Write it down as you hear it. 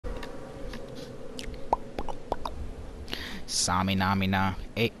Samina mina,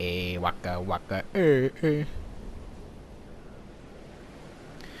 waka waka,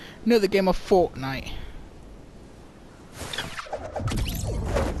 Another game of Fortnite.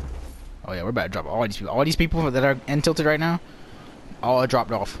 Oh yeah, we're about to drop all these people. All these people that are tilted right now, all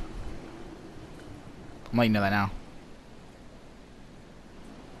dropped off. I'm letting you know that now.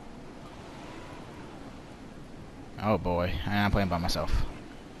 Oh boy, I'm playing by myself.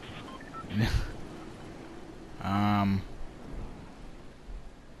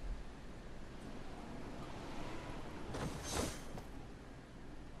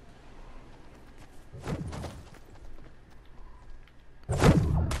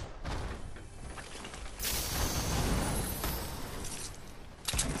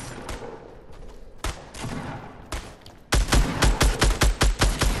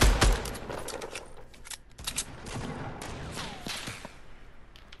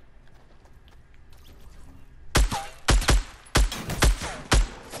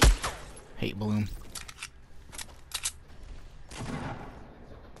 Hate Bloom.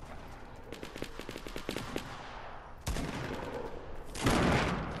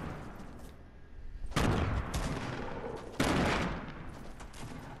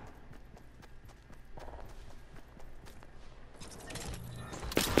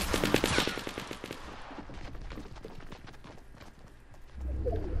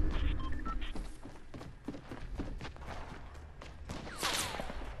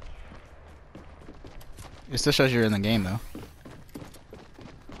 It still shows you're in the game though.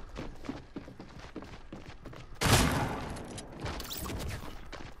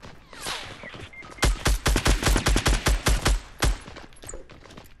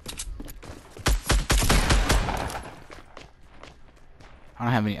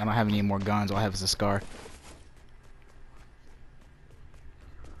 I don't have any more guns. All I have is a scar.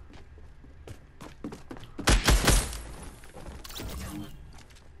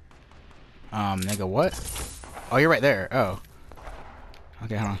 Nigga, what? Oh, you're right there. Oh.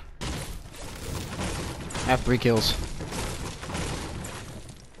 Okay, hold on. I have 3 kills.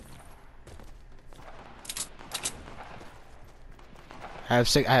 I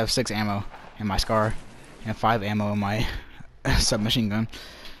have 6 ammo in my scar and 5 ammo in my submachine gun.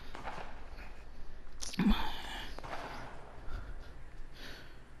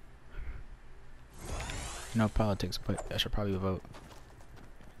 No politics, but I should probably vote.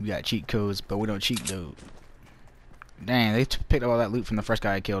 We got cheat codes, but we don't cheat, dude. Dang, they picked up all that loot from the first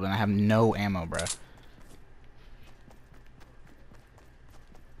guy I killed, and I have no ammo, bruh.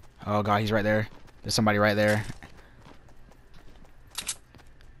 Oh god, he's right there. There's somebody right there.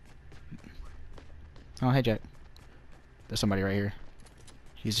 Oh, hey, Jack. There's somebody right here.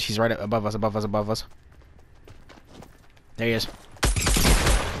 He's right above us, above us, above us. There he is.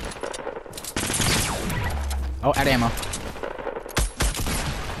 Oh, out of ammo.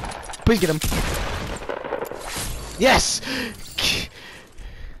 Please get him. Yes!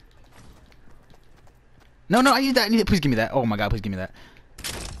 No, I need that. Please give me that. Oh my god, please give me that.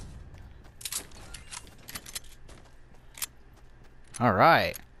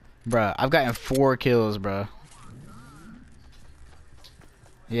 Alright. Bruh, I've gotten 4 kills, bruh.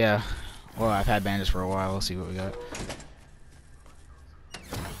 Yeah. Well, I've had bandages for a while. Let's see what we got.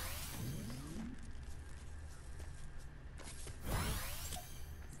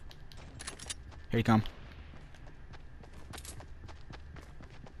 Here you come.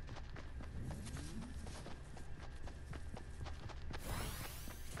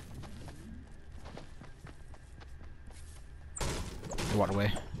 They walked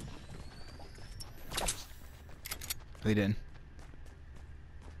away. They didn't.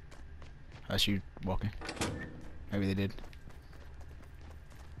 That's you walking. Maybe they did.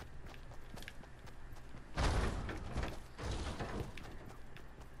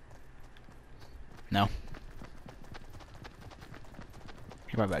 No.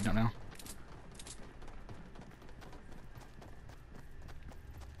 He probably back, don't know.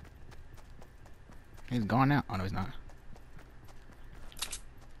 He's gone now. Oh no, he's not.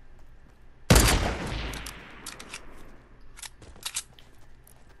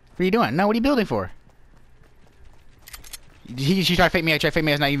 What are you doing? No, what are you building for? She tried to fake me. I tried to fake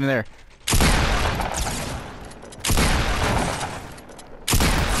me. It's not even there.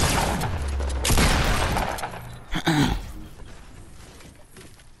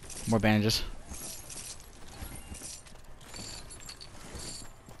 More bandages.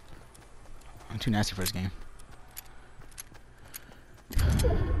 I'm too nasty for this game. You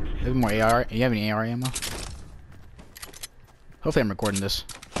have more AR? You have any AR ammo? Hopefully I'm recording this.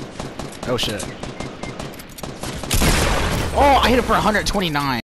 Oh shit. Oh, I hit it for 129.